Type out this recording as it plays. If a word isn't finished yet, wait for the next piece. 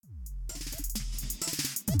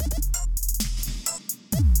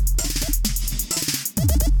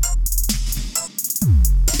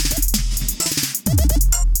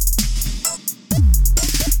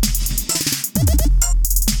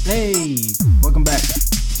Welcome back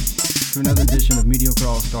to another edition of Mediocre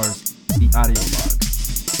All Stars, the audio log.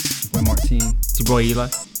 It's your boy Martin. It's your boy Eli.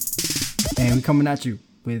 And we're coming at you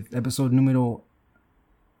with episode numero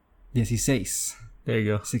 16. There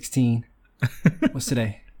you go. 16. What's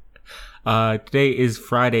today? Today is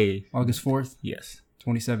Friday. August 4th? Yes.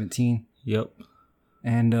 2017. Yep.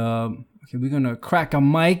 And, okay, we're gonna crack a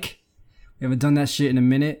mic. We haven't done that shit in a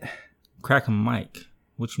minute. Crack a mic?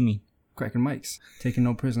 What you mean? Cracking mics. Taking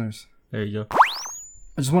no prisoners. There you go.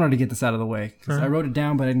 I just wanted to get this out of the way. Because I wrote it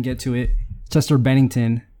down, but I didn't get to it. Chester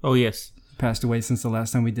Bennington. Oh, yes. Passed away since the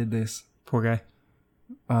last time we did this. Poor guy.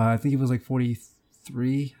 I think he was like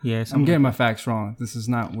 43. Yeah. I'm getting my facts wrong. This is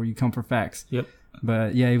not where you come for facts. Yep.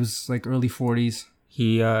 But yeah, he was like early 40s.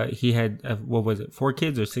 He had, what was it, 4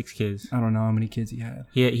 kids or 6 kids? I don't know how many kids he had.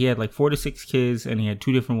 He had like 4 to 6 kids, and he had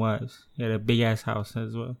 2 different wives. He had a big-ass house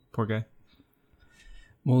as well. Poor guy.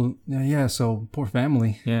 Well, yeah, so poor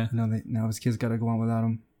family. Yeah. Now his kids got to go on without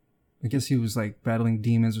him. I guess he was like battling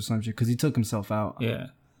demons or something because he took himself out. Yeah.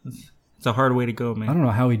 It's a hard way to go, man. I don't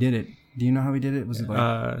know how he did it. Do you know how he did it? Was it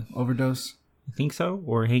like overdose? I think so.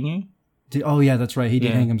 Or hanging. Oh, yeah, that's right. He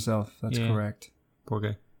did hang himself. That's correct. Poor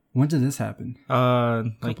guy. When did this happen?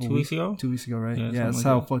 Like 2 weeks ago? 2 weeks ago, right? Yeah, that's like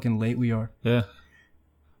how that. fucking late we are. Yeah.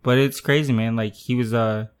 But it's crazy, man. Like, he was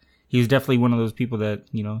definitely one of those people that,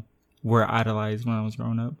 were idolized when I was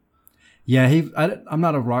growing up. Yeah, I'm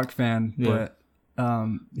not a rock fan, but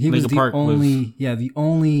he was the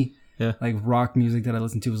only like rock music that I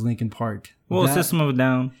listened to was Linkin Park. Well, System of a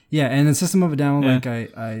Down. Yeah, and the System of a Down, like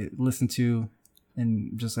I listened to,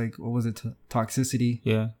 and just like, what was it, Toxicity?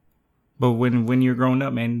 Yeah. But when you're growing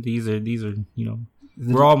up, man, these are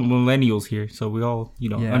we're all millennials here, so we all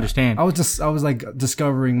understand. I was like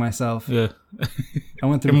discovering myself. Yeah. I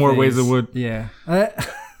went through in more ways than would. Yeah.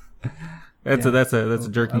 That's a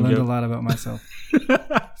jerky joke. I learned a lot about myself.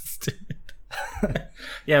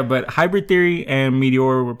 Yeah, but Hybrid Theory and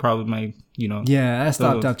Meteor were probably my, Yeah, I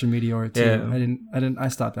stopped after Meteor too. Yeah. I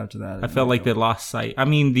stopped after that. I felt like they lost sight. I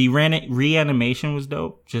mean, the Reanimation was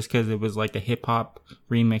dope just because it was like a hip hop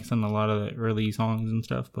remix on a lot of the early songs and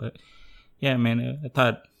stuff. But yeah, man, I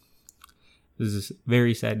thought it was a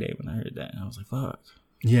very sad day when I heard that. I was like, fuck.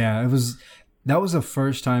 Yeah, that was the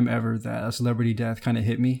first time ever that a celebrity death kind of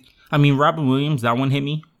hit me. I mean, Robin Williams, that one hit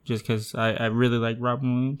me just because I really like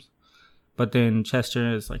Robin Williams. But then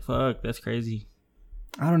Chester is like, fuck, that's crazy.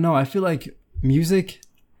 I don't know. I feel like music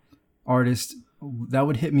artist, that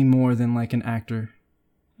would hit me more than like an actor.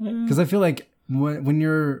 Because I feel like when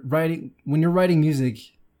you're writing music,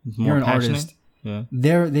 you're an artist. Yeah.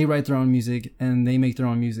 They write their own music and they make their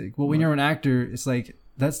own music. Well, when you're an actor, it's like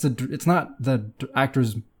it's not the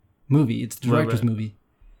actor's movie, it's the director's movie.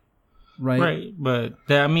 Right. But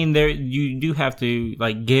you do have to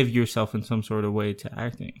like give yourself in some sort of way to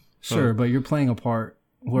acting. So, sure, but you're playing a part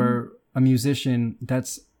where a musician,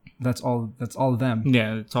 that's all of them.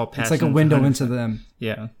 Yeah, it's all passion. It's like a window 100%. Into them.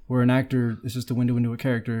 Yeah. Where an actor is just a window into a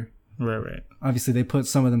character. Right. Obviously, they put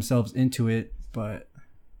some of themselves into it, but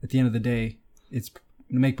at the end of the day, it's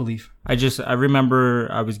make believe. I remember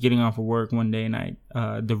I was getting off of work one day and I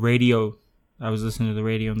was listening to the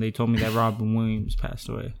radio and they told me that Robin Williams passed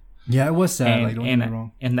away. Yeah, it was sad. Don't get me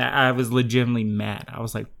wrong. And that I was legitimately mad. I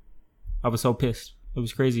was so pissed. It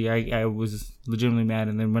was crazy. I was legitimately mad.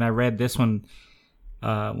 And then when I read this one,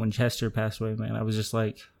 when Chester passed away, man, I was just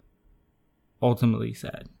like ultimately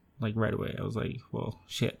sad. Like right away. I was like, well,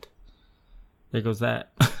 shit. There goes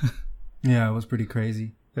that. Yeah, it was pretty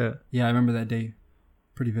crazy. Yeah. Yeah, I remember that day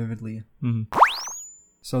pretty vividly. Mm-hmm.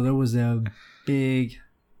 So there was a big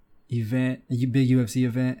UFC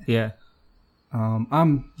event. Yeah.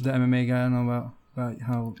 I'm the MMA guy. I don't know about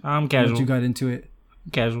how I'm casual. You got into it.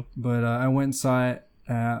 Casual. But I went and saw it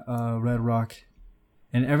at Red Rock,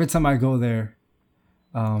 and every time I go there,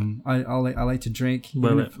 I like to drink.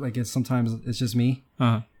 If, like sometimes it's just me,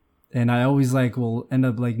 and I always will end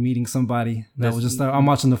up like meeting somebody that was just I'm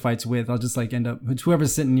watching the fights with. I'll just like end up with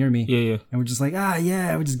whoever's sitting near me. Yeah. And we're just like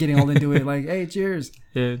we're just getting all into it. Like, hey, cheers.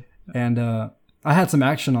 Yeah. And I had some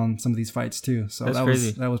action on some of these fights too, so that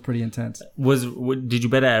was pretty intense. Did you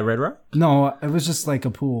bet at Red Rock? No, it was just like a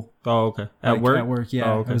pool. Oh, okay. At work? At work,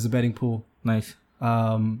 yeah. Oh, okay. It was a betting pool. Nice. So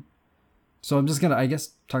I'm just gonna, I guess,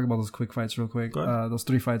 talk about those quick fights real quick. Those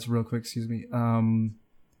 3 fights real quick. Excuse me. Renan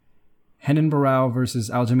Barão versus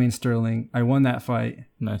Aljamain Sterling. I won that fight.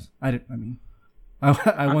 Nice.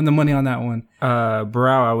 I won the money on that one.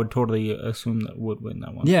 Barão, I would totally assume that would win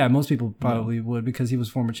that one. Yeah, most people probably would because he was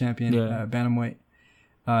former champion bantamweight.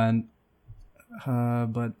 But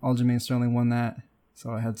Aljamain Sterling won that,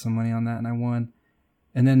 so I had some money on that and I won.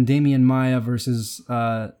 And then Damian Maia versus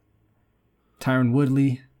Tyron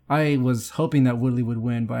Woodley. I was hoping that Woodley would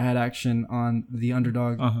win, but I had action on the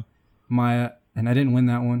underdog, Maya, and I didn't win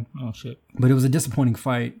that one. Oh, shit. But it was a disappointing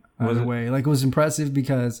fight either way. Like, it was impressive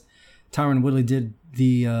because Tyron Woodley did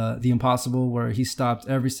the impossible where he stopped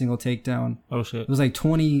every single takedown. Oh, shit. It was like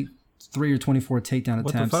 23 or 24 takedown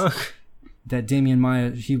attempts. What the fuck? That Damian Maya,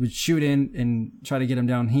 he would shoot in and try to get him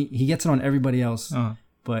down. He gets it on everybody else,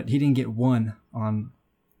 but he didn't get one on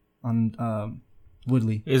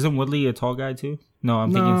Woodley. Isn't Woodley a tall guy too? No,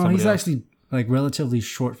 I'm thinking somebody he's else. Actually like relatively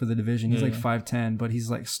short for the division. He's 5'10", but he's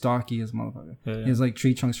like stocky as a motherfucker. He has like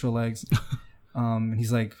tree trunks for legs. And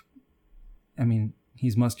he's like, I mean,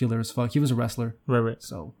 he's muscular as fuck. He was a wrestler. Right.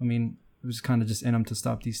 So, I mean, it was kind of just in him to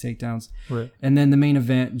stop these takedowns. Right. And then the main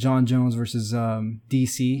event, John Jones versus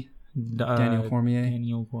DC. Daniel Cormier.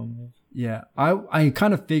 Yeah, I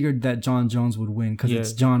kind of figured that John Jones would win because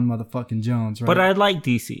it's John motherfucking Jones, right? But I like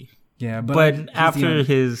DC. Yeah, but after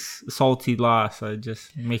his salty loss, it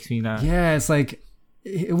just makes me not. Yeah, it's like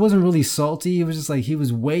it wasn't really salty. It was just like he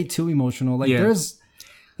was way too emotional. Like there's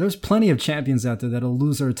plenty of champions out there that'll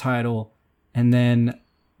lose their title and then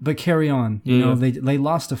but carry on. You know, they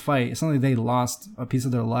lost a fight. It's not like they lost a piece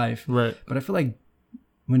of their life. Right. But I feel like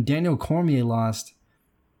when Daniel Cormier lost,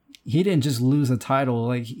 he didn't just lose a title.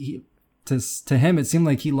 Like to him, it seemed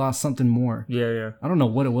like he lost something more. Yeah. I don't know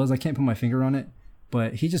what it was. I can't put my finger on it,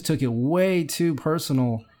 but he just took it way too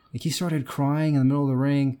personal. Like he started crying in the middle of the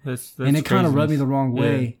ring, and it kind of rubbed me the wrong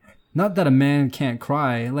way. Yeah. Not that a man can't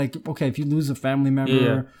cry. Like, okay, if you lose a family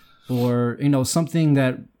member or something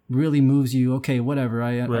that really moves you, okay,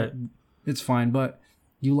 whatever. It's fine. But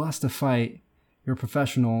you lost a fight. You're a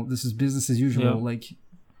professional. This is business as usual. Yeah. Like.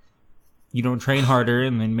 You don't train harder,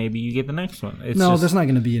 and then maybe you get the next one. There's not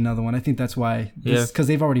going to be another one. I think that's why. Because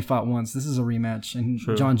they've already fought once. This is a rematch, and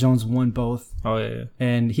John Jones won both. Oh, yeah.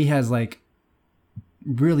 And he has, like,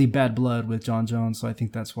 really bad blood with John Jones, so I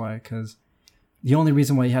think that's why. Because the only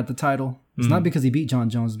reason why he had the title is not because he beat John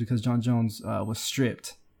Jones, because John Jones was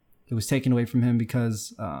stripped. It was taken away from him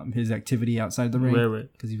because his activity outside the ring,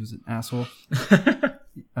 because he was an asshole.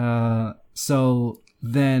 So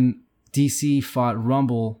then DC fought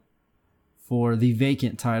Rumble for the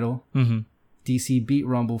vacant title. DC beat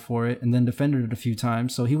Rumble for it and then defended it a few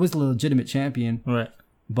times. So he was the legitimate champion,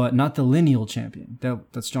 but not the lineal champion.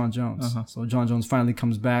 That's John Jones. So John Jones finally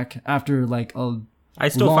comes back after like I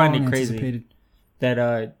still find it crazy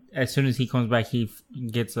that as soon as he comes back, he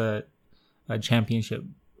gets a championship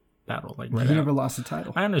battle. Like he never lost the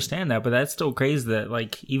title. I understand that, but that's still crazy that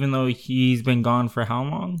like even though he's been gone for how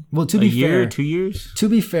long? Well, to be fair, 2 years. To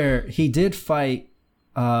be fair, he did fight.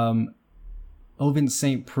 Ovince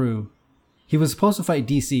St. Preux. He was supposed to fight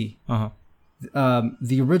DC.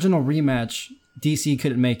 The original rematch, DC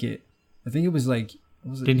couldn't make it. I think it was like...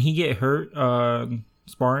 Didn't he get hurt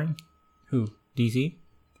sparring? Who? DC?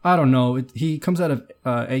 I don't know. He comes out of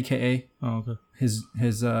AKA. Oh, okay. His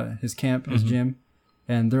camp, his gym.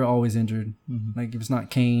 And they're always injured. Like, if it's not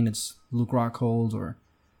Kane, it's Luke Rockhold or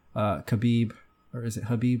Khabib. Or is it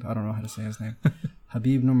Habib? I don't know how to say his name.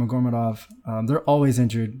 Habib Nurmagomedov. They're always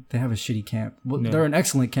injured. They have a shitty camp. Well, they're an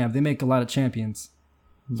excellent camp. They make a lot of champions.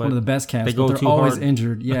 It's one of the best camps. They're always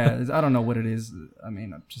injured. Yeah, I don't know what it is. I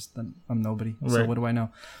mean, I'm nobody. So what do I know?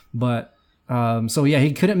 But so yeah,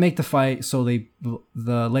 he couldn't make the fight. So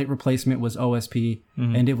the late replacement was OSP,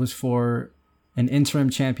 and it was for an interim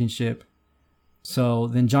championship. So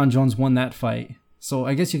then John Jones won that fight. So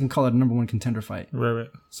I guess you can call it a number one contender fight. Right.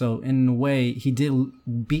 So in a way, he did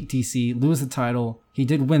beat DC, lose the title. He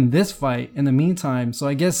did win this fight in the meantime. So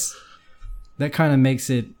I guess that kind of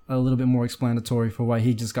makes it a little bit more explanatory for why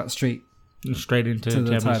he just got straight into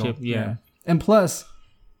the championship. Yeah. And plus,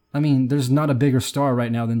 I mean, there's not a bigger star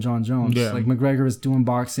right now than John Jones. Yeah. Like McGregor is doing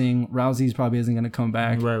boxing. Rousey's probably isn't going to come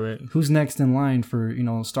back. Right. Who's next in line for,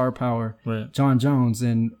 star power? Right. John Jones,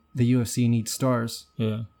 and the UFC needs stars.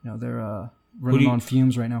 Yeah. They're running on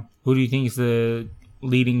fumes right now. Who do you think is the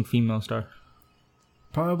leading female star?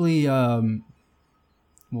 Probably,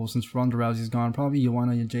 since Ronda Rousey's gone, probably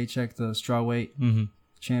Joanna Jędrzejczyk, the strawweight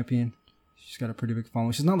champion. She's got a pretty big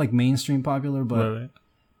following. She's not like mainstream popular, but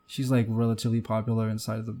she's like relatively popular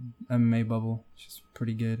inside of the MMA bubble. She's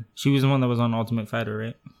pretty good. She was the one that was on Ultimate Fighter,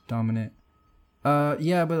 right? Dominant.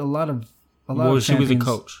 Yeah, but a lot of she was a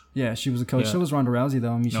coach. Yeah, she was a coach. Yeah. So was Ronda Rousey though.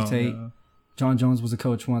 Miesha Tate. Yeah. John Jones was a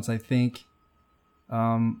coach once, I think.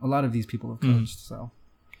 A lot of these people have coached, so.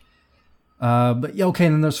 But yeah, okay,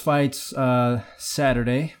 and then there's fights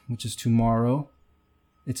Saturday, which is tomorrow.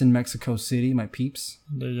 It's in Mexico City, my peeps.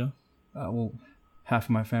 There you go. Half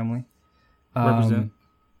of my family. Represent.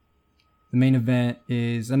 The main event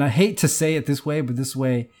is, and I hate to say it this way, but this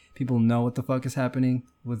way people know what the fuck is happening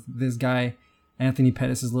with this guy Anthony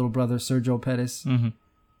Pettis' little brother, Sergio Pettis.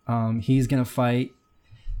 Mm-hmm. He's gonna fight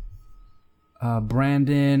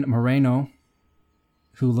Brandon Moreno,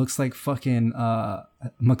 who looks like fucking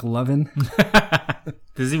McLovin.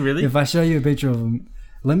 Does he really? If I show you a picture of him,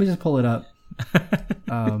 let me just pull it up.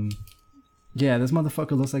 Yeah, this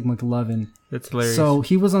motherfucker looks like McLovin. That's hilarious. So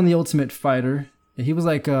he was on The Ultimate Fighter. He was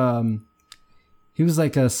like a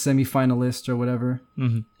semifinalist or whatever,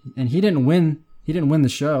 mm-hmm. and he didn't win. He didn't win the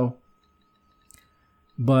show,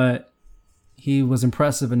 but he was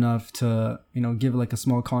impressive enough to, give like a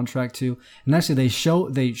small contract to. And actually, they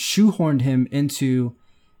shoehorned him into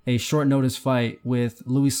a short notice fight with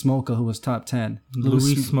Louis Smolka, who was top 10.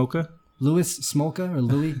 Louis Smolka? Louis Smolka or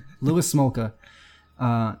Louis Smolka.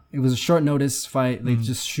 It was a short notice fight. They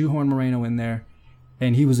just shoehorned Moreno in there,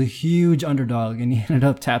 and he was a huge underdog, and he ended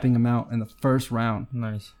up tapping him out in the first round.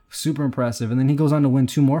 Nice. Super impressive. And then he goes on to win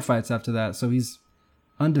 2 more fights after that. So he's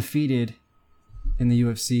undefeated in the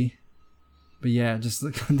UFC. But yeah, just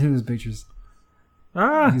look at his pictures.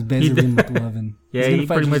 He's basically McLovin. Yeah, he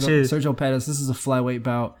pretty much is. Sergio Pettis. This is a flyweight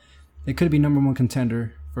bout. It could be number 1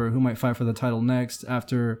 contender for who might fight for the title next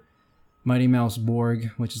after Mighty Mouse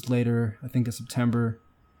Borg, which is later, I think, in September.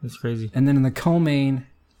 That's crazy. And then in the co-main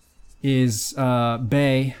is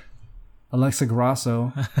Bae, Alexa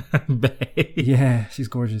Grasso. Bae. Yeah, she's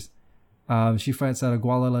gorgeous. She fights out of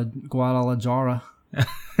Guadalajara.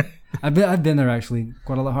 I've been there, actually.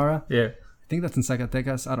 Guadalajara? Yeah. I think that's in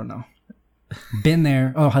Zacatecas. I don't know. Been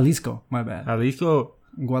there. Oh, Jalisco. My bad. Jalisco.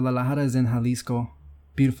 Guadalajara is in Jalisco.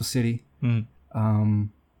 Beautiful city. Mm.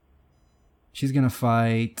 She's going to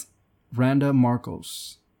fight Randa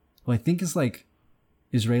Marcos, who I think is like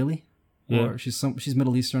Israeli. Yeah. Or she's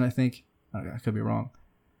Middle Eastern, I think. I could be wrong.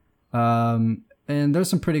 And there's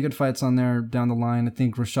some pretty good fights on there down the line. I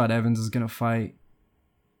think Rashad Evans is going to fight.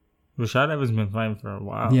 Rashad Evans has been fighting for a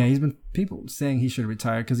while. Yeah, people saying he should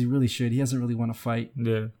retire because he really should. He hasn't really won a fight.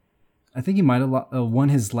 Yeah. I think he might have won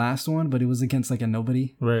his last one, but it was against like a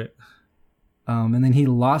nobody. Right. And then he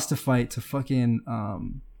lost a fight to fucking,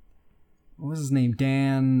 what was his name?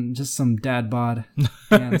 Dan, just some dad bod.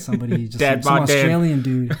 Dan, somebody, just some Australian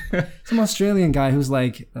dude. Some Australian guy who's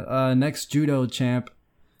like next judo champ.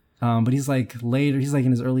 But he's like later, he's like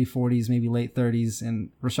in his early 40s, maybe late 30s. And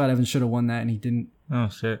Rashad Evans should have won that and he didn't. Oh,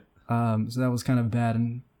 shit. So that was kind of bad.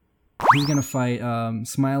 And he's going to fight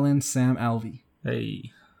Smiling Sam Alvey.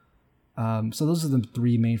 Hey. So those are the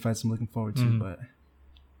 3 main fights I'm looking forward to. But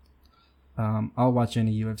I'll watch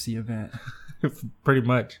any UFC event. Pretty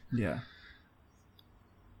much. Yeah.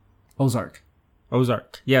 Ozark.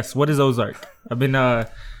 Yes. What is Ozark?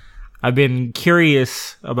 I've been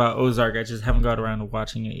curious about Ozark. I just haven't got around to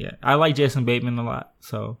watching it yet. I like Jason Bateman a lot.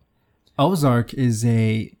 So Ozark is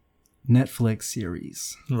a Netflix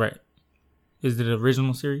series. Right. Is it an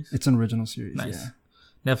original series? It's an original series. Nice.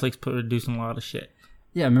 Yeah. Netflix producing a lot of shit.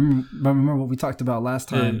 Yeah, remember what we talked about last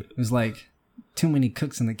time? It was like too many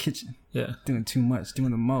cooks in the kitchen. Yeah. Doing too much,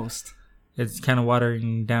 doing the most. It's kind of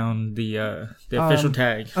watering down the official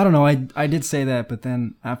tag. I don't know. I did say that, but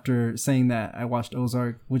then after saying that, I watched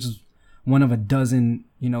Ozark, which is one of a dozen,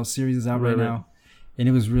 series out right now. And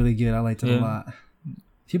it was really good. I liked it a lot.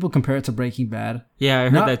 People compare it to Breaking Bad. Yeah, I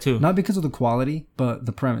heard that too. Not because of the quality, but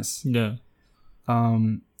the premise. Yeah.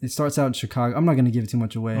 It starts out in Chicago. I'm not going to give too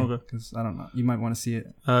much away because I don't know. You might want to see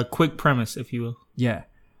it. Quick premise, if you will. Yeah.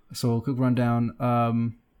 So a quick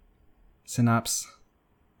rundown. Synopsis.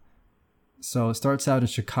 So it starts out in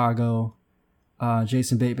Chicago.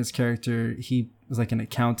 Jason Bateman's character, he was like an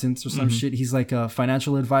accountant or some shit. He's like a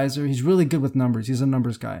financial advisor. He's really good with numbers. He's a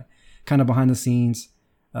numbers guy, kind of behind the scenes.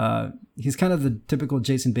 He's kind of the typical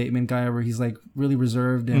Jason Bateman guy where he's like really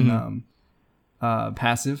reserved and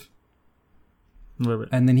passive. Right.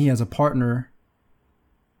 And then he has a partner.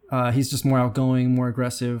 He's just more outgoing, more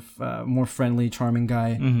aggressive, more friendly, charming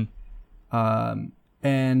guy.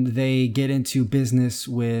 And they get into business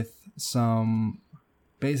with some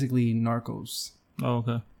basically narcos. Oh,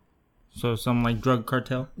 okay. So some like drug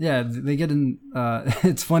cartel? Yeah, they get in.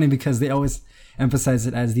 It's funny because they always emphasize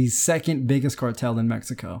it as the second biggest cartel in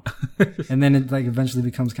Mexico. And then it like eventually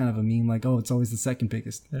becomes kind of a meme like, oh, it's always the second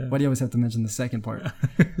biggest. Yeah. Why do you always have to mention the second part?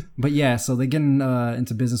 But yeah, so they get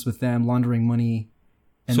into business with them, laundering money.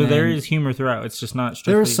 And so there is humor throughout. It's just not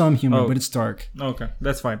strictly... There is some humor, but it's dark. Okay,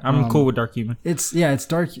 that's fine. I'm cool with dark humor. It's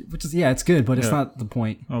dark, which is, it's good, but it's not the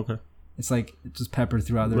point. Okay. It's like it's just peppered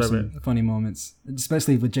throughout. There's some funny moments,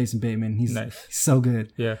 especially with Jason Bateman. He's nice. He's so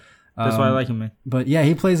good. Yeah, that's why I like him, man. But yeah,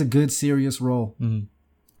 he plays a good, serious role.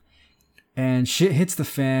 And shit hits the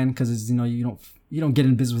fan because you don't get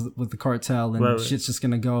in business with the cartel, and shit's just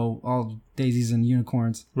gonna go all daisies and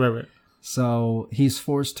unicorns. Right. So he's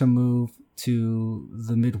forced to move to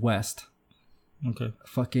the Midwest. Okay.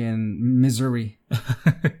 Fucking Missouri.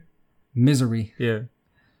 Yeah.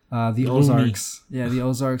 The Ozarks. Yeah, the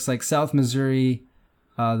Ozarks, like South Missouri,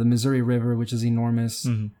 the Missouri River, which is enormous.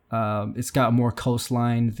 Mm-hmm. It's got more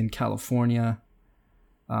coastline than California.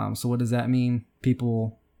 So what does that mean?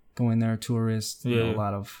 People going there, tourists, a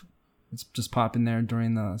lot of, it's just popping there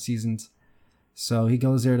during the seasons. So he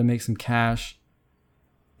goes there to make some cash,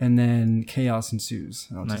 and then chaos ensues.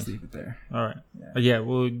 I'll just leave it there. All right. Yeah,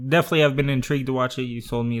 well, definitely I've been intrigued to watch it. You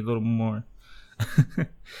sold me a little more.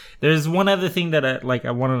 There's one other thing that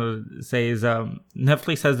I wanted to say is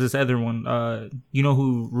Netflix has this other one. You know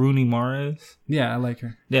who Rooney Mara is? Yeah, I like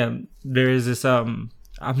her. Yeah, there is this I'm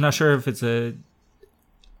not sure if it's a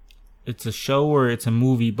show or it's a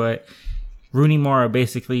movie, but Rooney Mara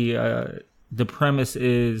basically the premise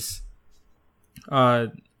is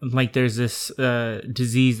like there's this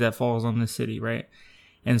disease that falls on the city, right?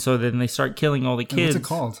 And so then they start killing all the kids. What's it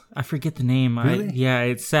called? I forget the name. Really?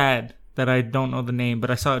 It's sad that I don't know the name,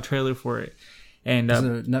 but I saw a trailer for it. And is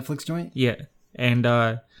it a Netflix joint? Yeah. And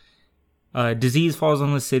disease falls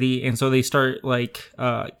on the city, and so they start like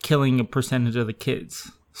killing a percentage of the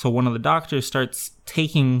kids. So one of the doctors starts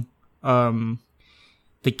taking the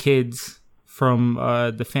kids from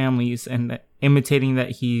the families and imitating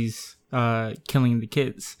that he's killing the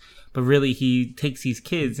kids, but really he takes these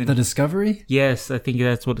kids and The Discovery? Yes, I think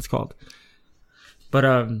that's what it's called.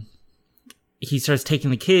 But he starts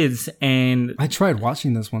taking the kids, and I tried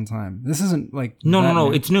watching this one time. This isn't like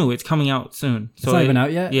no, it's new. It's coming out soon. So it's not even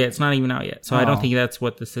out yet? Yeah, it's not even out yet. So I don't think that's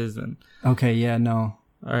what this is then. Okay, yeah, no.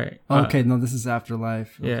 All right. Okay, no, this is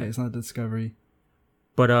Afterlife. Okay, yeah. It's not Discovery.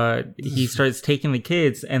 But he starts taking the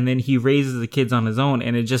kids, and then he raises the kids on his own,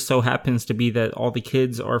 and it just so happens to be that all the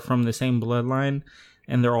kids are from the same bloodline,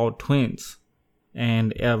 and they're all twins.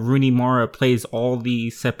 And Rooney Mara plays all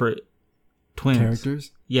the separate twins.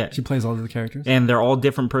 Characters? Yeah. She plays all of the characters? And they're all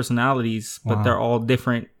different personalities, but they're all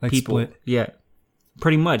different like people. Split. Yeah.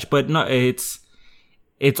 Pretty much. But no, it's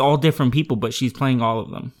all different people, but she's playing all of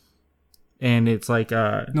them. And it's like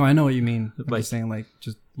no, I know what you mean. I'm just saying like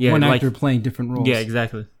just one actor playing different roles. Yeah,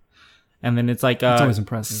 exactly. And then it's like it's always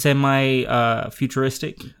impressive. Semi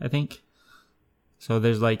futuristic, I think. So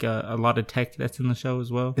there's like a lot of tech that's in the show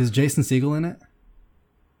as well. Is Jason Segel in it?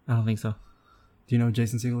 I don't think so. Do you know who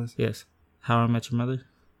Jason Segel is? Yes. How I Met Your Mother?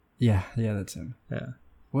 Yeah, that's him. Yeah.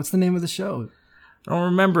 What's the name of the show? I don't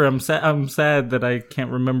remember. I'm sad that I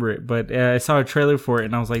can't remember it, but I saw a trailer for it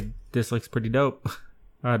and I was like, this looks pretty dope.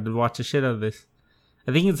 I had to watch the shit out of this.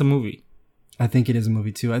 I think it's a movie. I think it is a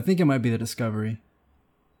movie too. I think it might be The Discovery.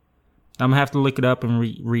 I'm gonna have to look it up and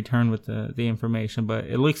return with the information, but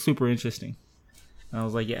it looks super interesting. And I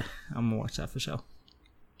was like, yeah, I'm gonna watch that for sure.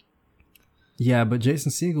 Yeah, but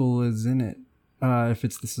Jason Segel is in it. If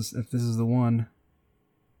this is the one.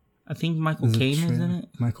 I think Michael Caine is in it.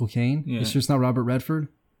 Michael Caine? Yeah. You sure it's not Robert Redford?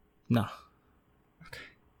 No. Okay.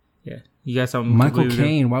 Yeah. You got something. Michael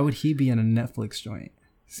Caine, why would he be in a Netflix joint?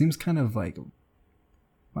 Seems kind of like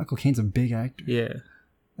Michael Caine's a big actor. Yeah.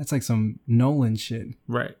 That's like some Nolan shit.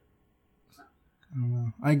 Right. I don't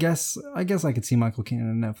know. I guess I could see Michael Caine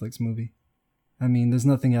in a Netflix movie. I mean, there's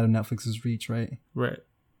nothing out of Netflix's reach, right? Right.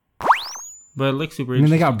 But it looks super interesting. I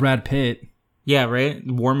mean, they got Brad Pitt. Yeah, right?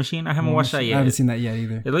 War Machine? I haven't watched that yet. I haven't seen that yet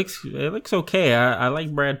either. It looks okay. I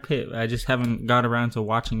like Brad Pitt. I just haven't got around to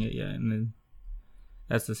watching it yet. And then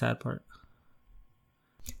that's the sad part.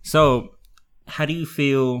 So, how do you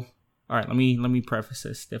feel? All right, let me preface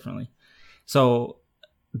this differently. So,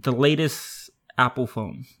 the latest Apple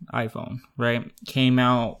phone, iPhone, right, came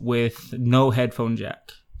out with no headphone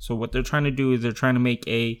jack. So, what they're trying to do is they're trying to make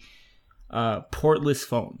a portless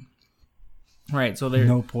phone. Right, so they're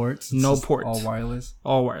no ports. No ports. All wireless.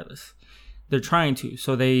 All wireless. They're trying to.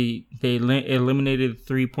 So they eliminated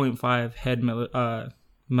 3.5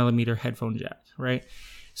 millimeter headphone jack. Right.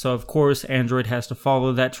 So of course Android has to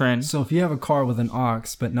follow that trend. So if you have a car with an aux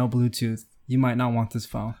but no Bluetooth, you might not want this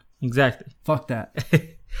phone. Exactly. Fuck that.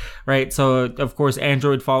 Right. So of course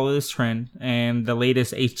Android followed this trend, and the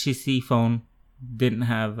latest HTC phone didn't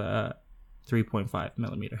have a 3.5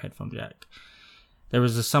 millimeter headphone jack. There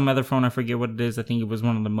was some other phone, I forget what it is. I think it was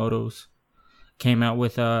one of the Motos. Came out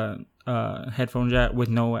with a headphone jack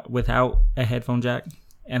without a headphone jack.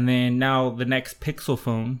 And then now the next Pixel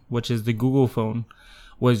phone, which is the Google phone,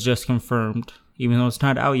 was just confirmed. Even though it's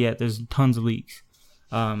not out yet, there's tons of leaks.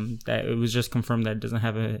 That it was just confirmed that it doesn't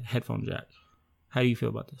have a headphone jack. How do you feel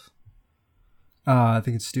about this? I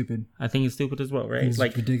think it's stupid. I think it's stupid as well, right? It's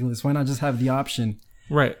like ridiculous. Why not just have the option?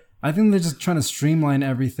 Right. I think they're just trying to streamline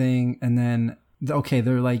everything, and then okay,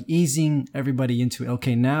 they're like easing everybody into it.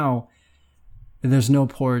 Okay, now there's no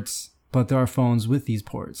ports but there are phones with these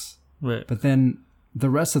ports. Right. But then the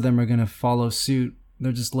rest of them are going to follow suit.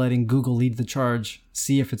 They're just letting Google lead the charge,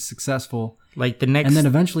 see if it's successful. Like the next... And then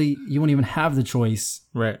eventually you won't even have the choice.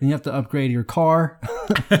 Right. And you have to upgrade your car.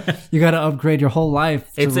 You got to upgrade your whole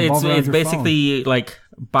life. It's basically phone. Like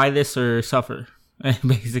buy this or suffer.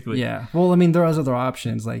 Basically. Yeah. Well, I mean, there are other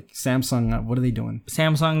options like Samsung. What are they doing?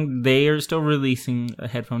 Samsung, they are still releasing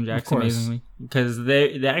headphone jacks, amazingly, because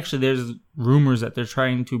they actually, there's rumors that they're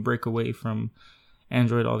trying to break away from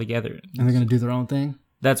Android altogether, and they're going to do their own thing.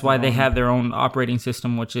 That's why they have their own operating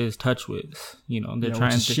system, which is TouchWiz. You know, they're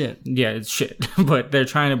trying to shit. Yeah, it's shit, but they're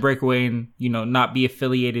trying to break away and, you know, not be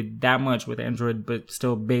affiliated that much with Android, but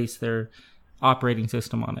still base their operating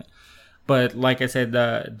system on it. But like I said,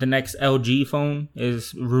 the next LG phone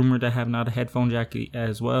is rumored to have not a headphone jack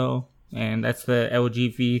as well. And that's the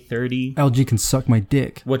LG V30. LG can suck my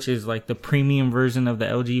dick. Which is like the premium version of the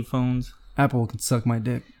LG phones. Apple can suck my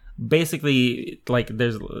dick. Basically, like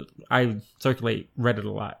I circulate Reddit a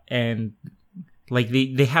lot. And like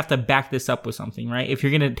they have to back this up with something, right? If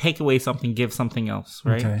you're going to take away something, give something else,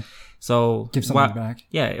 right? Okay. So give something back.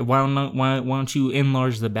 Yeah, why don't you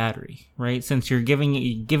enlarge the battery, right? Since you're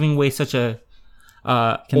giving away such a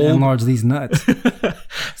enlarge these nuts.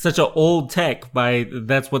 Such an old tech.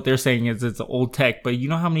 That's what they're saying is it's old tech. But you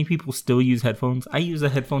know how many people still use headphones? I use the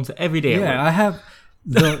headphones every day. Yeah, I have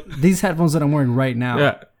these headphones that I'm wearing right now.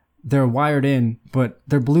 Yeah, they're wired in, but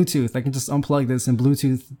they're Bluetooth. I can just unplug this and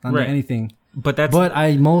Bluetooth onto anything. But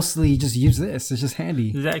I mostly just use this. It's just handy.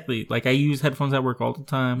 Exactly. Like I use headphones at work all the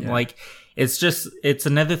time. Yeah. Like it's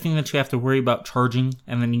another thing that you have to worry about charging,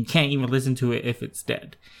 and then you can't even listen to it if it's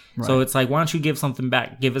dead. Right. So it's like, why don't you give something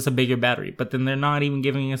back? Give us a bigger battery. But then they're not even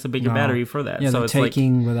giving us a bigger battery for that. Yeah, so they're it's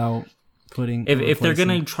taking without putting. If they're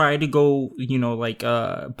gonna try to go, you know, like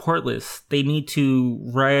portless, they need to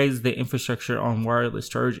rise the infrastructure on wireless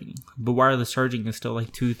charging. But wireless charging is still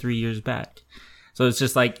like 2-3 years back. So it's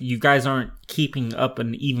just like you guys aren't keeping up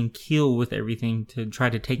an even keel with everything to try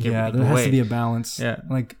to take everything away. Yeah, there has to be a balance. Yeah.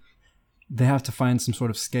 Like they have to find some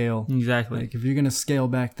sort of scale. Exactly. Like if you're going to scale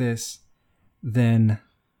back this, then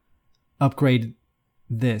upgrade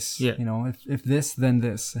this. Yeah. You know, if this, then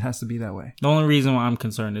this. It has to be that way. The only reason why I'm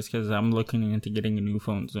concerned is because I'm looking into getting a new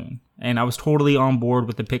phone soon. And I was totally on board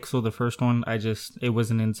with the Pixel, the first one. It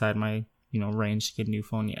wasn't inside my, you know, range to get a new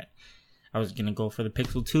phone yet. I was going to go for the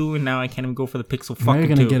Pixel 2, and now I can't even go for the Pixel fucking 2. Now you're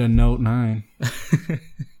going to get a Note 9.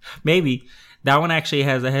 Maybe. That one actually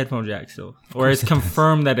has a headphone jack still. Or it's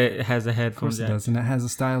confirmed that it has a headphone jack. Of course it does, and it has a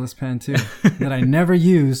stylus pen too that I never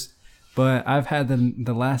use, but I've had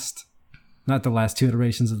not the last two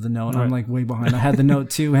iterations of the Note. Right. I'm like way behind. I had the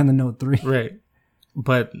Note 2 and the Note 3. Right.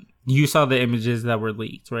 But you saw the images that were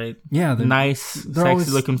leaked, right? Yeah. They're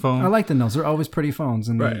sexy looking phone. I like the Notes. They're always pretty phones.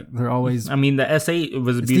 And they're always... I mean, the S8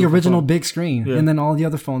 was a beautiful the original phone. Big screen. Yeah. And then all the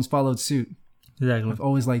other phones followed suit. Exactly. I've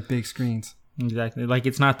always liked big screens. Exactly. Like,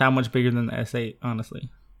 it's not that much bigger than the S8, honestly.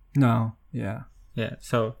 No. Yeah. Yeah.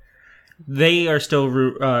 So, they are still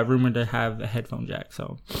rumored to have a headphone jack.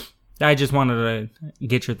 So, I just wanted to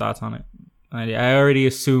get your thoughts on it. I already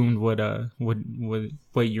assumed what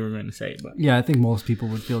you were going to say, but yeah, I think most people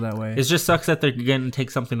would feel that way. It just sucks that they're going to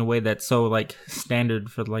take something away that's so like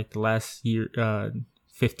standard for like the last year,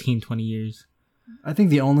 15, 20 years. I think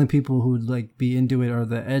the only people who would like be into it are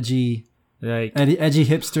the edgy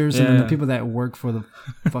hipsters and then the people that work for the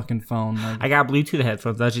fucking phone. Like, I got Bluetooth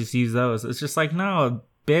headphones. I just use those. It's just like, no,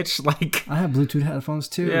 bitch. Like, I have Bluetooth headphones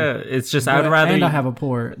too. Yeah, it's just I'd rather. And I have a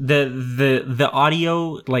port. The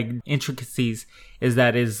audio like intricacies is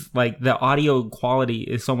like the audio quality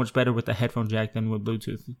is so much better with the headphone jack than with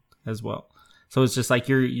Bluetooth as well. So it's just like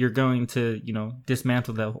you're going to, you know,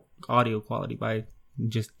 dismantle the audio quality by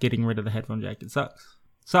just getting rid of the headphone jack. It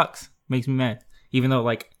sucks. Makes me mad. Even though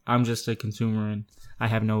like I'm just a consumer and I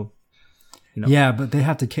have no. You know. Yeah, but they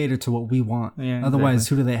have to cater to what we want. Yeah, otherwise,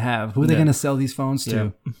 Who do they have? Who are they going to sell these phones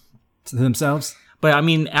to? Yeah. To themselves? But I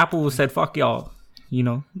mean, Apple said, "Fuck y'all," you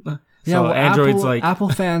know. Yeah, so well, Android's Apple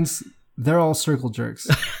fans, they're all circle jerks.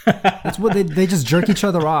 That's what they just jerk each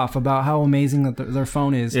other off about how amazing that their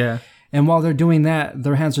phone is. Yeah. And while they're doing that,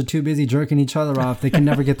 their hands are too busy jerking each other off. They can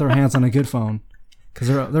never get their hands on a good phone because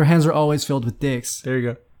their hands are always filled with dicks. There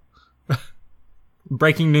you go.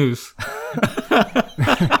 Breaking news.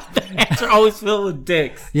 Hands are always filled with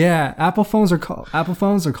dicks. Yeah, iPhones are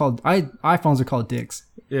called dicks.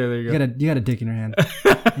 Yeah, there you go. You got a dick in your hand.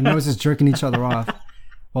 And you're always just jerking each other off.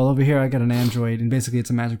 While over here I got an Android and basically it's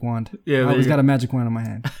a magic wand. Yeah, I always got a magic wand in my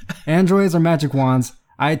hand. Androids are magic wands.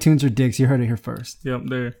 iTunes are dicks. You heard it here first. Yep,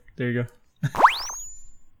 there you go.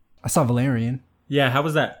 I saw Valerian. Yeah, how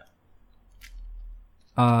was that?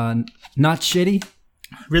 Not shitty.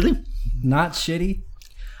 Really? Not shitty.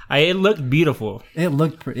 It looked beautiful. It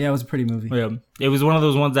looked pretty. Yeah, it was a pretty movie. Yeah, it was one of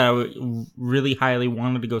those ones that I really highly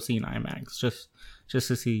wanted to go see in IMAX, just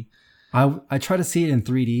to see. I tried to see it in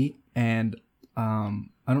 3D, and I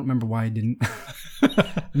don't remember why I didn't.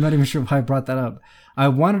 I'm not even sure why I brought that up. I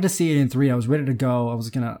wanted to see it in 3D. I was ready to go. I was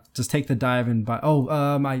gonna just take the dive and buy.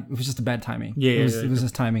 It was just a bad timing. Yeah, it was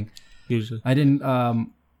just timing. Usually, I didn't.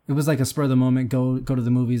 It was like a spur of the moment. Go to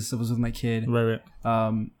the movies. It was with my kid. Right.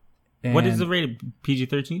 What is the rated?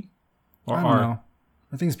 PG-13 or I don't know.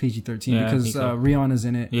 I think it's PG-13 because Rihanna's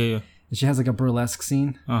in it. Yeah. And she has like a burlesque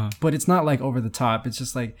scene, but it's not like over the top. It's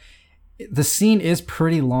just like the scene is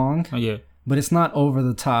pretty long. Oh yeah. But it's not over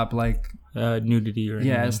the top like nudity or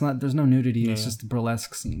anything. It's not. There's no nudity. It's just a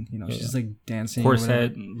burlesque scene. You know, she's like dancing.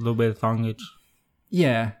 Corset, a little bit of thongage.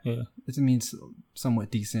 Yeah. It means somewhat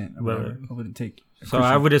decent. Right. I wouldn't take. So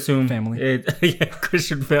I would assume family.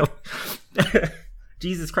 Christian film.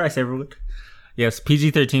 Jesus Christ, everyone. Yes,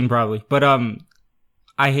 PG-13 probably. But I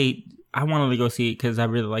wanted to go see it because I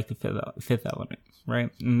really like the Fifth Element, right?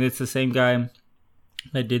 And it's the same guy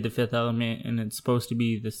that did the Fifth Element, and it's supposed to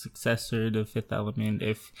be the successor to Fifth Element.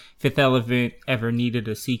 If Fifth Element ever needed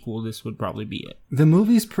a sequel, this would probably be it. The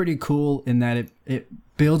movie's pretty cool in that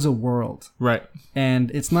it builds a world. Right. And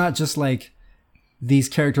it's not just like these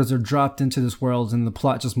characters are dropped into this world and the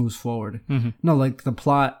plot just moves forward. Mm-hmm. No, like the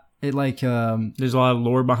plot, it like there's a lot of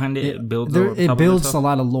lore behind it. It builds a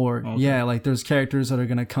lot of lore. Okay. Yeah, like there's characters that are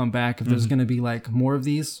gonna come back if there's gonna be like more of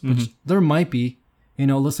these, which there might be. You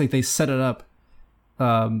know, it looks like they set it up.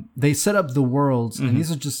 They set up the worlds, and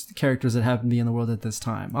these are just characters that happen to be in the world at this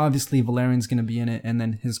time. Obviously, Valerian's gonna be in it, and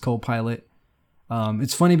then his co-pilot.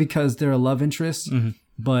 It's funny because they're a love interest,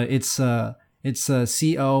 but it's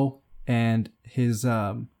CO and his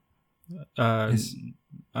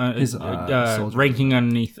ranking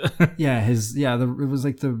underneath. It was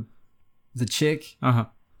like the chick.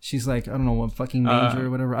 She's like, I don't know what fucking major or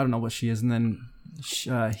whatever. I don't know what she is, and then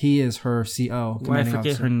he is her CO. Why I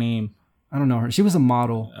forget her name? I don't know her. She was a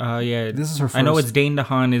model. Yeah. This is her first. I know it's Dane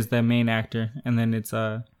DeHaan is the main actor, and then it's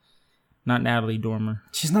not Natalie Dormer.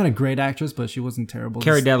 She's not a great actress, but she wasn't terrible.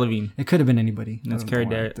 Cara Delevingne. It could have been anybody. That's Cara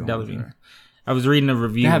Delevingne. I was reading a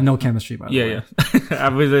review. They have no chemistry, by the way. Yeah. I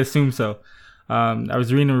would assume so. I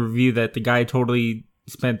was reading a review that the guy totally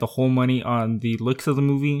spent the whole money on the looks of the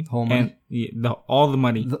movie. Whole money? And all the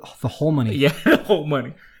money. The whole money? Yeah, the whole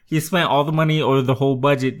money. He spent all the money or the whole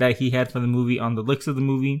budget that he had for the movie on the looks of the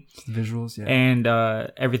movie. The visuals, yeah. And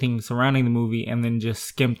everything surrounding the movie, and then just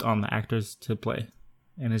skimped on the actors to play.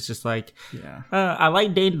 And it's just like, I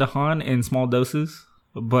like Dane DeHaan in small doses,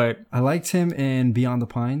 but... I liked him in Beyond the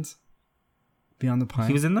Pines. Beyond the Pines.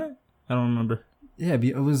 He was in that? I don't remember. Yeah,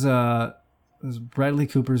 it was Bradley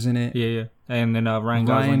Cooper's in it. Yeah. And then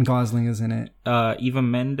Ryan Gosling is in it. Eva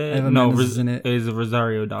Mendes? Mendes is in it. Is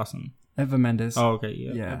Rosario Dawson. Eva Mendes. Oh, okay,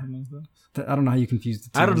 yeah. I don't know how you confuse the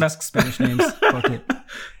two. I don't know. Spanish names. Fuck it.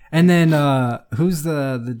 And then who's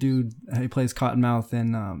the dude who plays Cottonmouth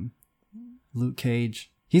in Luke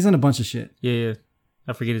Cage? He's in a bunch of shit. Yeah.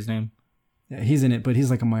 I forget his name. Yeah, he's in it, but he's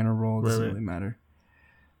like a minor role. It doesn't really matter.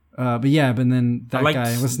 But then that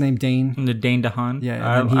guy, what's his name? Dane DeHaan.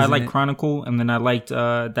 Yeah, I like Chronicle, and then I liked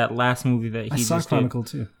that last movie that he saw Chronicle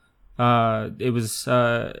too. It was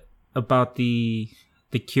about the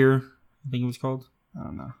Cure, I think it was called. I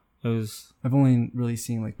don't know. It was. I've only really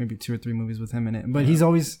seen like maybe 2 or 3 movies with him in it, but he's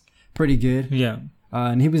always pretty good. Yeah.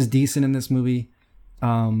 And he was decent in this movie,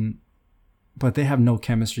 but they have no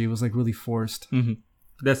chemistry. It was like really forced. Mm-hmm.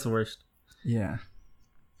 That's the worst. Yeah.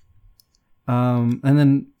 And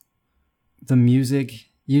then the music,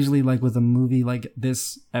 usually like with a movie like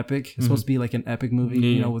this epic, it's supposed to be like an epic movie,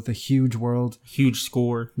 you know, with a huge world, huge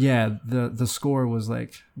score. Yeah, the score was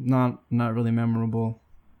like not really memorable.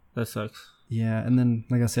 That sucks. Yeah, and then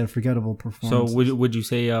like I said, forgettable performance. So would you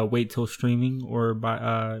say wait till streaming or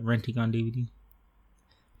by renting on DVD?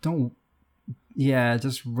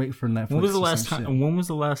 Just wait for Netflix. When was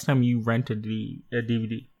the last time you rented a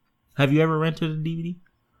DVD? Have you ever rented a DVD?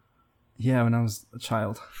 Yeah, when I was a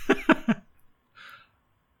child.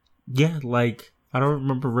 Yeah, like I don't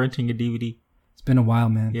remember renting a DVD. It's been a while,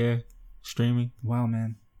 man. Yeah, streaming. Wow,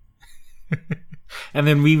 man. And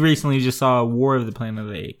then we recently just saw War of the Planet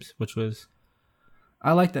of the Apes, which was...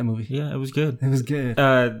 I like that movie. Yeah, it was good. It was good.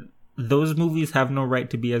 Those movies have no right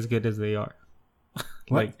to be as good as they are.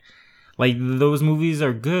 What? like those movies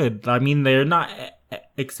are good. I mean, they're not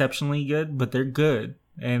exceptionally good, but they're good,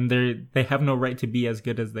 and they have no right to be as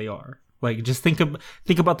good as they are. Like, just think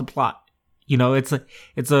about the plot. You know, it's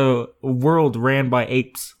a world ran by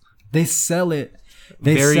apes. They sell it.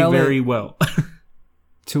 Very well.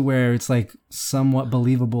 to where it's like somewhat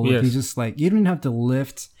believable. Yes. If you just like, you don't even have to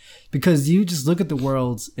lift, because you just look at the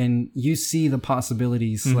worlds and you see the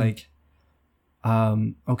possibilities. Like,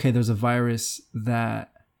 okay, there's a virus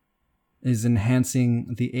that is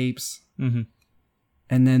enhancing the apes. And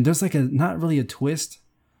then there's like not really a twist,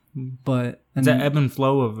 but it's the ebb and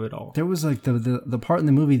flow of it all. There was like the part in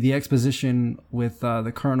the movie, the exposition with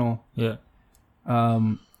the Colonel. Yeah.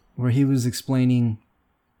 Where he was explaining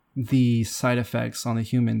the side effects on the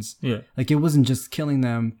humans. Yeah. Like, it wasn't just killing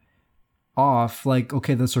them off. Like,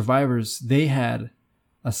 okay, the survivors, they had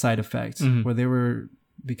a side effect where they were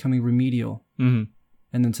becoming remedial. And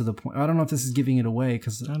then to the point, I don't know if this is giving it away,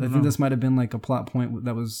 because I think this might have been like a plot point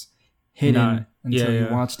that was hidden until you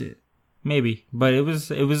watched it. Maybe, but it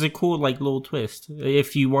was a cool like little twist,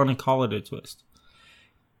 if you want to call it a twist.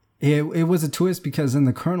 It was a twist because then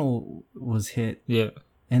the Colonel was hit. Yeah.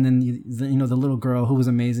 And then, the little girl who was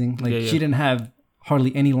amazing. Like, she didn't have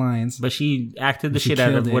hardly any lines. But she acted the shit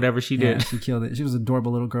out of whatever she did. Yeah, she killed it. She was an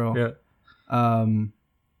adorable little girl. Yeah. And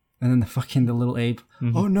then the little ape.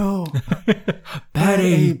 Oh, no. Bad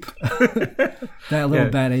ape. That little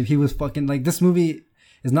bad ape. He was fucking... Like, this movie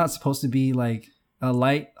is not supposed to be, like, a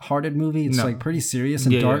light-hearted movie. It's, like, pretty serious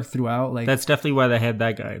and dark throughout. Like, that's definitely why they had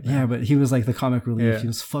that guy. Yeah, but he was, like, the comic relief. He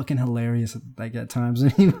was fucking hilarious, like, at times.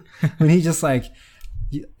 When he just, like...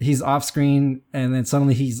 He's off screen, and then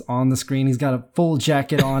suddenly he's on the screen. He's got a full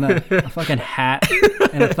jacket on, a fucking hat,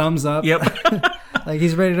 and a thumbs up. Yep. Like,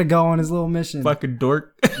 he's ready to go on his little mission. Fucking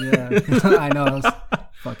dork. Yeah, I know.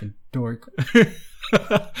 Fucking dork.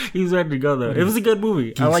 He's ready to go though. It was a good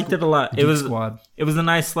movie. I liked it a lot. It was a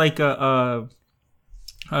nice like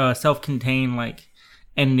self-contained like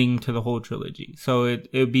ending to the whole trilogy. So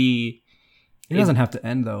it'd be. It doesn't have to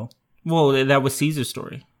end though. Well, that was Caesar's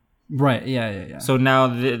story. Right. Yeah. So now,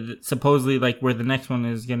 supposedly, like where the next one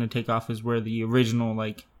is gonna take off is where the original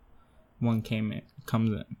like one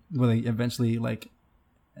comes in. Where they eventually like,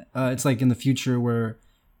 it's like in the future where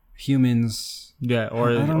humans. Yeah,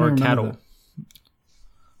 or cattle.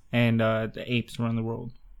 And the apes run the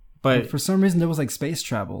world. But for some reason there was like space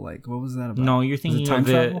travel. Like, what was that about? No, you're thinking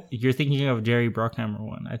of you're thinking of Jerry Bruckheimer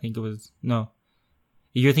one. I think it was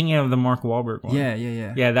You're thinking of the Mark Wahlberg one. Yeah.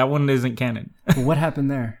 Yeah, that one isn't canon. But what happened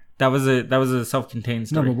there? That was a self-contained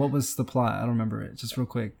story. No, but what was the plot? I don't remember it. Just real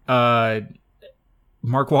quick. Mark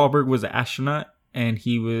Wahlberg was an astronaut, and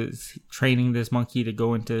he was training this monkey to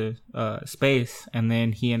go into space, and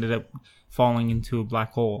then he ended up falling into a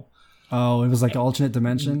black hole. Oh, it was like an alternate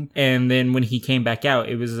dimension. And then when he came back out,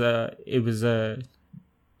 it was a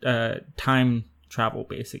time travel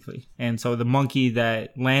basically. And so the monkey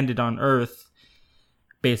that landed on Earth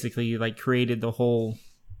basically like created the whole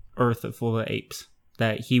Earth full of apes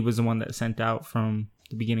that he was the one that sent out from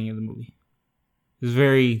the beginning of the movie. It was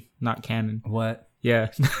very not canon. What? Yeah.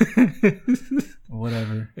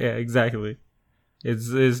 Whatever. Yeah, exactly.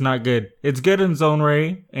 It's not good. It's good in its own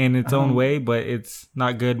way, but it's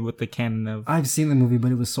not good with the canon of... I've seen the movie,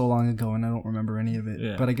 but it was so long ago and I don't remember any of it.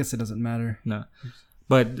 Yeah. But I guess it doesn't matter. No.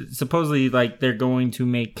 But supposedly like they're going to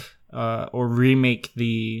make or remake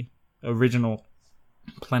the original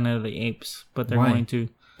Planet of the Apes, but they're going to...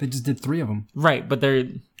 They just did 3 of them. Right, but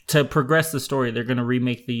to progress the story, they're going to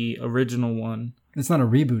remake the original one. It's not a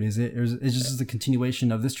reboot, is it? Or is it just a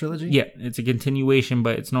continuation of this trilogy? Yeah, it's a continuation,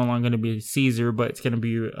 but it's no longer going to be Caesar, but it's going to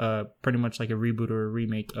be pretty much like a reboot or a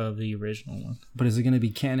remake of the original one. But is it going to be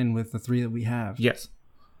canon with the 3 that we have? Yes.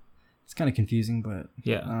 It's kind of confusing, but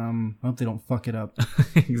yeah. I hope they don't fuck it up.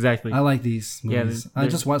 Exactly. I like these movies. Yeah, I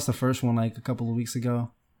just watched the first one like a couple of weeks ago.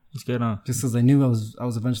 It's good, huh? Just because I knew I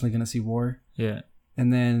was eventually going to see War. Yeah.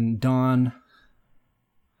 And then Dawn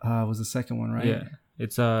was the second one, right? Yeah.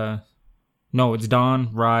 It's it's Dawn,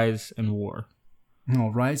 Rise, and War. No,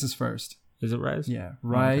 Rise is first. Is it Rise? Yeah,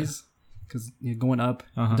 Rise, because you're going up.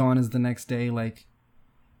 Uh-huh. Dawn is the next day, like.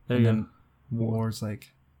 There you go. War's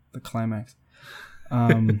like the climax.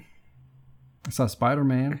 I saw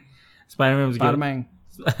Spider-Man. Spider-Man was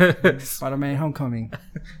good. Spider-Man Homecoming.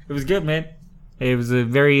 It was good, man. It was a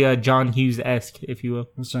very John Hughes-esque, if you will.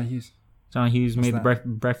 What's John Hughes? John Hughes made the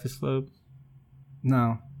Breakfast Club.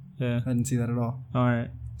 No. Yeah. I didn't see that at all. All right.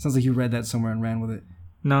 Sounds like you read that somewhere and ran with it.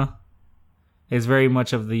 No. It's very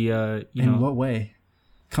much of the, In what way?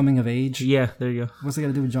 Coming of age? Yeah, there you go. What's it got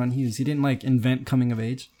to do with John Hughes? He didn't, like, invent coming of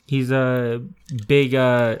age? He's a big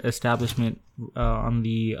establishment on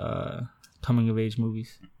the coming of age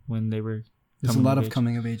movies when they were There's a lot of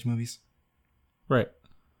coming of age movies. Right.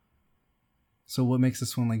 So what makes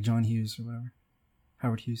this one like John Hughes or whatever?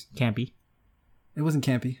 Howard Hughes. Campy. It wasn't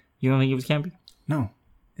campy. You don't think it was campy? No,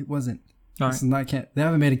 it wasn't. All this is not camp. They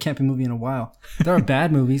haven't made a campy movie in a while. There are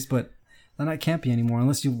bad movies, but they're not campy anymore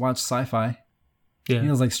unless you watch sci-fi. Yeah, it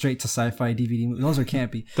was like straight to sci-fi DVD. Those are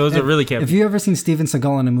campy. Those are really campy. If you ever seen Steven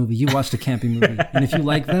Seagal in a movie, you watched a campy movie, and if you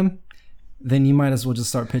like them, then you might as well just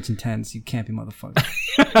start pitching tents. You campy motherfucker.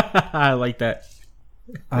 I like that.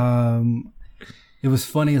 It was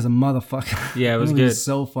funny as a motherfucker. Yeah, it was good.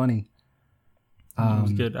 So funny. It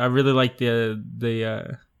was good. I really liked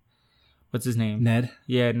the what's his name? Ned.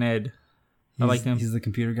 Yeah, Ned. I like him. He's the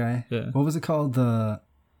computer guy. Yeah. What was it called?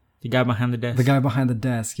 The guy behind the desk. The guy behind the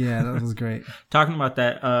desk. Yeah, that was great. Talking about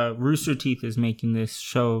that, Rooster Teeth is making this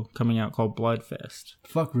show coming out called Bloodfest.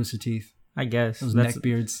 Fuck Rooster Teeth. I guess. Those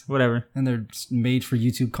neckbeards. Whatever. And they're made for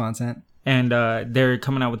YouTube content. And they're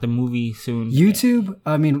coming out with a movie soon. YouTube,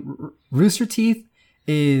 I mean, Rooster Teeth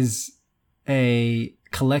is a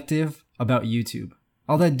collective about YouTube.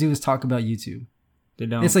 All they do is talk about YouTube. They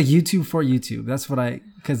don't. It's like YouTube for YouTube. That's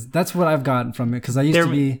what I've gotten from it. Because I used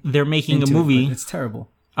to be. They're making a movie. It's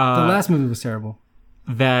terrible. The last movie was terrible.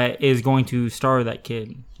 That is going to star that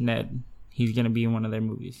kid, Ned. He's going to be in one of their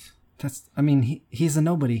movies. He's a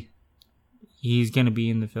nobody. He's going to be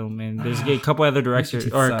in the film, and there's a couple other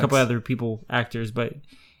directors or a couple other actors, but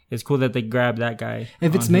it's cool that they grabbed that guy.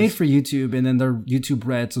 If it's made for YouTube and then their YouTube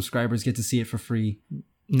Red subscribers get to see it for free,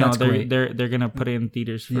 that's great. They're going to put it in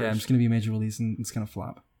theaters first. Yeah, it's going to be a major release and it's going to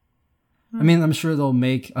flop. I mean, I'm sure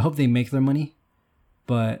I hope they make their money,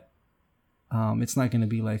 but it's not going to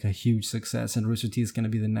be like a huge success, and Rooster Teeth is going to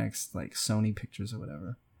be the next like Sony Pictures or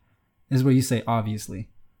whatever. This is where you say obviously.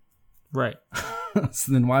 Right.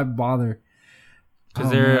 So then why bother? Because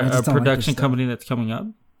they're a production company that's coming up.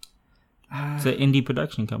 It's an indie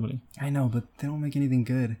production company. I know, but they don't make anything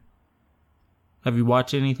good. Have you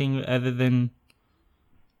watched anything other than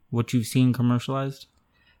what you've seen commercialized?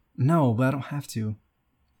 No, but I don't have to.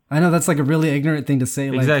 I know that's like a really ignorant thing to say.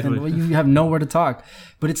 Like, exactly. You have nowhere to talk.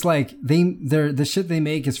 But it's like the shit they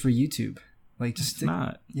make is for YouTube. Like, just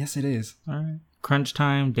not. Yes, it is. All right. Crunch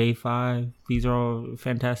Time, Day 5. These are all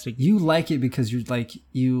fantastic. You like it because you're like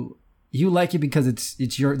you like it because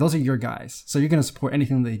it's your, those are your guys. So you're going to support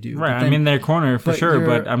anything they do. Right. I'm in their corner for sure,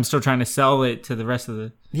 but I'm still trying to sell it to the rest of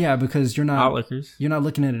the because you're not outlookers. You're not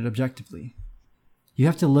looking at it objectively. You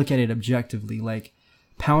have to look at it objectively, like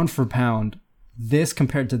pound for pound, this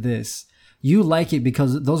compared to this. You like it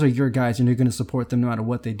because those are your guys and you're going to support them no matter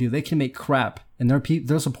what they do. They can make crap and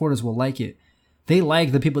their supporters will like it. They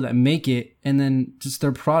like the people that make it, and then just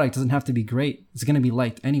their product doesn't have to be great. It's going to be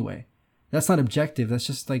liked anyway. That's not objective. That's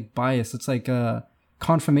just like bias. It's like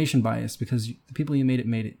confirmation bias because the people you made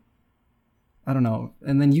it. I don't know.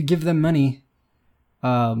 And then you give them money.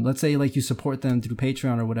 Let's say like you support them through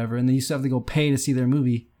Patreon or whatever, and then you still have to go pay to see their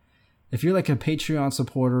movie. If you're like a Patreon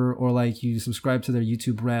supporter or like you subscribe to their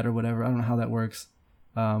YouTube Red or whatever, I don't know how that works.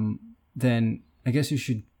 Then I guess you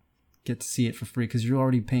should get to see it for free because you're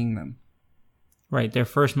already paying them. Right. Their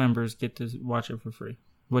first members get to watch it for free,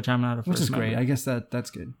 which I'm not a first member. Which is great. I guess that's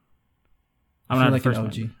good. I'm not like a first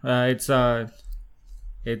member.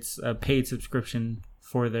 It's a paid subscription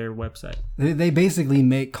for their website. They basically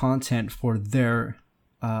make content for their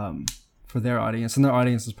audience, and their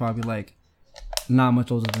audience is probably like not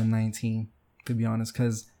much older than 19, to be honest.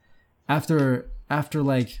 Because after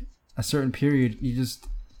like a certain period, you just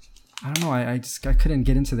I don't know. I couldn't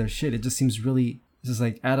get into their shit. It just seems really just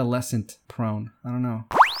like adolescent prone. I don't know.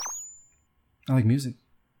 I like music.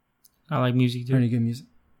 I like music too. Heard any good music?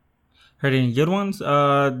 Heard any good ones?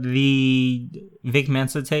 The Vic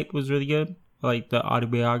Mensa tape was really good. Like the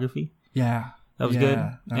autobiography. Yeah. That was good.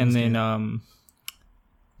 And then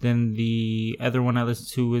then the other one I listened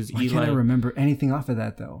to was Eli. I can't remember anything off of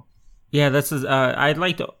that though. Yeah, that's I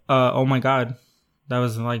liked Oh My God. That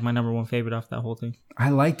was like my number one favorite off that whole thing. I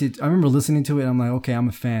liked it. I remember listening to it. I'm like, okay, I'm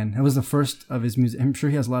a fan. It was the first of his music. I'm sure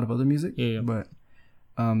he has a lot of other music. Yeah. But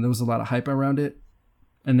there was a lot of hype around it.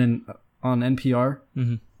 And then on NPR,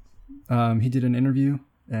 he did an interview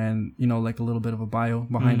and, like a little bit of a bio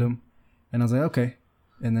behind him. And I was like, okay.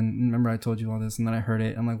 And then remember I told you all this and then I heard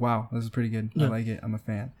it. I'm like, wow, this is pretty good. Yeah. I like it. I'm a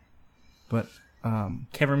fan. But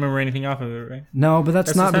can't remember anything off of it, right? No, but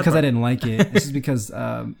that's not because I didn't like it. It's just because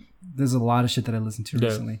there's a lot of shit that I listened to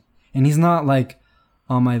recently. And he's not like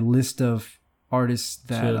on my list of artists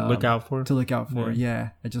that to look out for.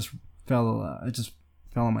 Yeah. It just fell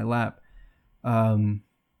on my lap.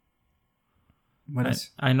 What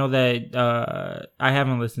else? I know that I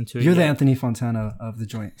haven't listened to it. You're the Anthony Fontana of the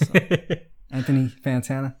joint. So. Anthony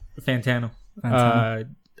Fantano.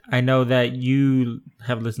 I know that you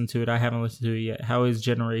have listened to it. I haven't listened to it yet. How is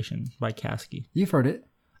Generation by Caskey? You've heard it.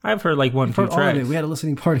 I've heard like one, two tracks. All of it. We had a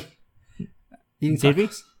listening party. Eating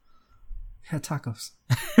tacos. We had tacos.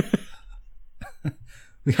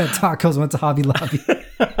 We had tacos, went to Hobby Lobby.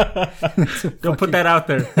 Don't put that out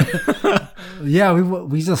there. Yeah,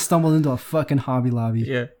 we just stumbled into a fucking Hobby Lobby.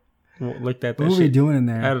 Yeah. Well, looked at that. What were we doing in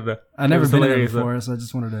there? I don't know. I've never been there before, so I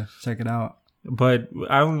just wanted to check it out. But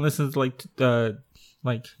I only listened to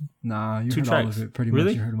Nah, you two heard tracks. all of it. Pretty Really?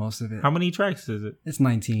 much, you heard most of it. How many tracks is it? It's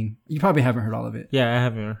 19. You probably haven't heard all of it. Yeah, I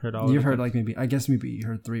haven't heard all of it. You've heard like maybe you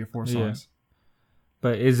heard 3 or 4 songs. Yeah.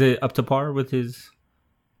 But is it up to par with his?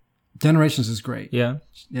 Generations is great. Yeah.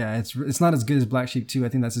 Yeah, it's not as good as Black Sheep 2. I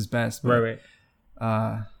think that's his best. But,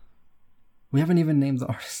 Right. We haven't even named the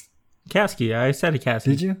artist. Caskey. I said a Caskey.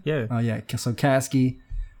 Did you? Yeah. Oh yeah. So Caskey,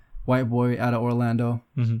 white boy out of Orlando.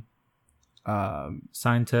 Mm-hmm.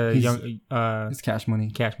 Signed to it's Cash Money.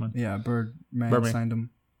 Cash Money. Yeah, Birdman signed him.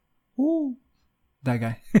 Ooh. That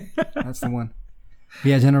guy. That's the one. But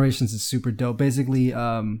yeah, Generations is super dope. Basically,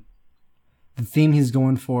 the theme he's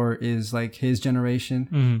going for is like his generation.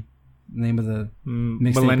 Mm-hmm. The name of the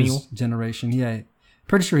mixtape Millennial is Generation. Yeah.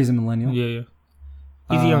 Pretty sure he's a millennial. Yeah.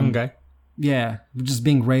 He's a young guy. Yeah. Just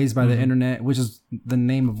being raised by the internet, which is the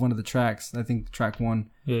name of one of the tracks. I think track 1.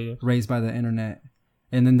 Yeah. Raised by the internet.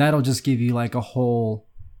 And then that'll just give you like a whole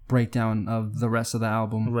breakdown of the rest of the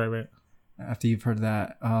album. Right. After you've heard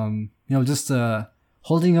that. Just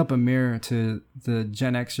holding up a mirror to the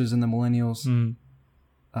Gen Xers and the millennials. Mm.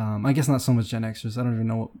 I guess not so much Gen Xers. I don't even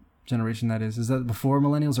know what generation that is. Is that before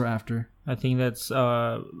millennials or after? I think that's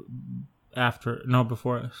after. No,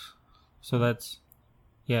 before us. So that's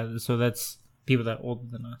people that are older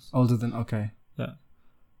than us. Okay. Yeah.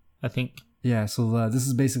 I think. Yeah, so this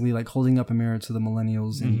is basically like holding up a mirror to the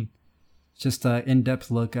millennials and just an in-depth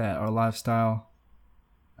look at our lifestyle.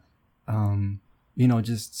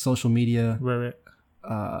 Just social media. Right.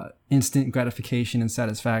 Instant gratification and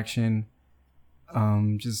satisfaction.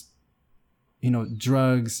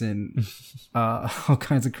 Drugs and all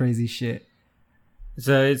kinds of crazy shit.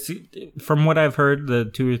 So it's from what I've heard, the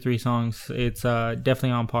 2 or 3 songs, it's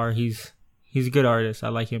definitely on par. He's a good artist. I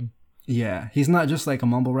like him. Yeah, he's not just like a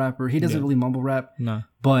mumble rapper. He doesn't really mumble rap. No,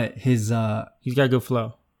 but he's got good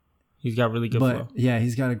flow. He's got really good flow. Yeah,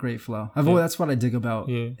 he's got a great flow. That's what I dig about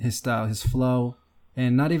his style, his flow,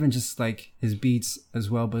 and not even just like his beats as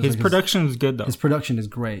well, but his production is good though. His production is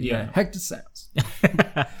great. Yeah. Hector Sounds.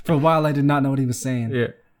 For a while, I did not know what he was saying. Yeah.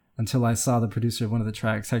 Until I saw the producer of one of the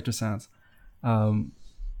tracks, Hector Sounds. I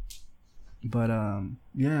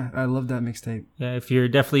love that mixtape. Yeah, if you're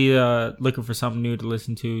definitely looking for something new to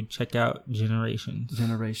listen to, check out Generation. I'm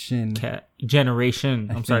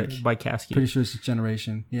sorry, by Caskey. Pretty sure it's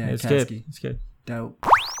Generation. Yeah, it's Caskey. Good. It's good. Dope.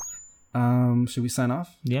 Should we sign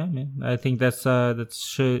off? Yeah, man. I think that's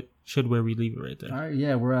should where we leave it right there. All right.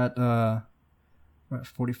 Yeah, we're at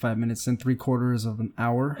 45 minutes and 3/4 of an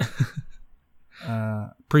hour.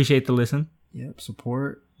 Appreciate the listen. Yep.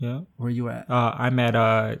 Support. Yeah. Where you at? I'm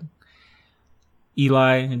at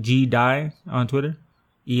Eli G Dye on Twitter.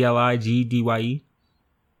 ELIGDYE.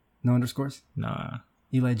 No underscores? Nah.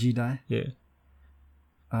 Eli G Dye? Yeah.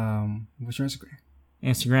 What's your Instagram?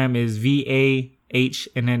 Instagram is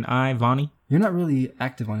VAHNNI Vonnie. You're not really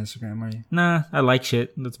active on Instagram, are you? Nah, I like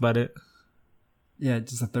shit. That's about it. Yeah,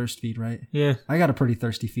 just a thirst feed, right? Yeah. I got a pretty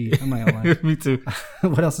thirsty feed. I'm not gonna lie. Me too.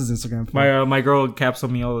 What else is Instagram for? My girl caps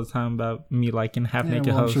on me all the time about me liking half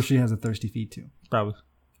naked hoes. I'm sure she has a thirsty feed too. Probably.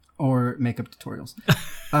 Or makeup tutorials.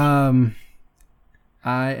 I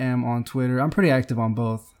am on Twitter. I'm pretty active on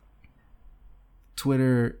both.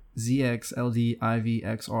 Twitter,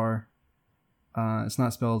 ZXLDIVXR. It's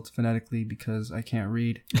not spelled phonetically because I can't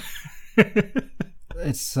read.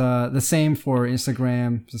 It's the same for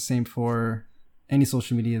Instagram. It's the same for any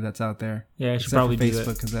social media that's out there. Yeah, I should probably do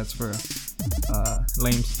Facebook because that's for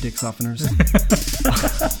lames, dick softeners.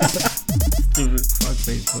 Fuck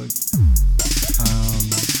Facebook.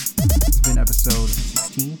 It's been episode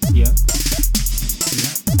 16. Yeah.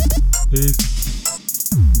 Peace.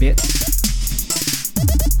 Bit.